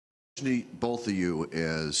Both of you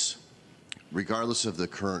is, regardless of the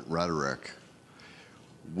current rhetoric,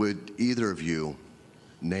 would either of you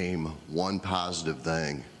name one positive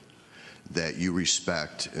thing that you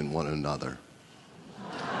respect in one another?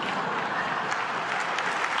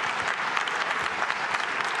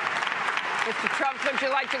 Mr. Trump, would you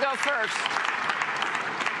like to go first?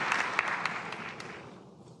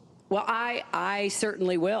 Well, I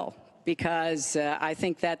certainly will, because I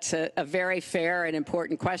think that's a very fair and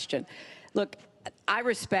important question. Look, I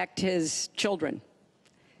respect his children.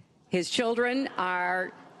 His children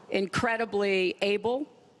are incredibly able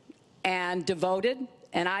and devoted,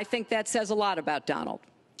 and I think that says a lot about Donald.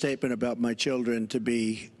 Statement about my children to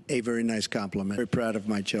be a very nice compliment. Very proud of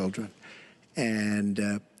my children.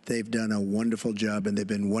 And they've done a wonderful job, and they've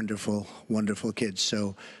been wonderful, wonderful kids.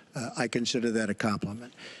 So I consider that a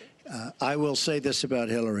compliment. I will say this about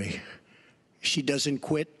Hillary. She doesn't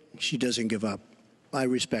quit. She doesn't give up. I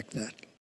respect that.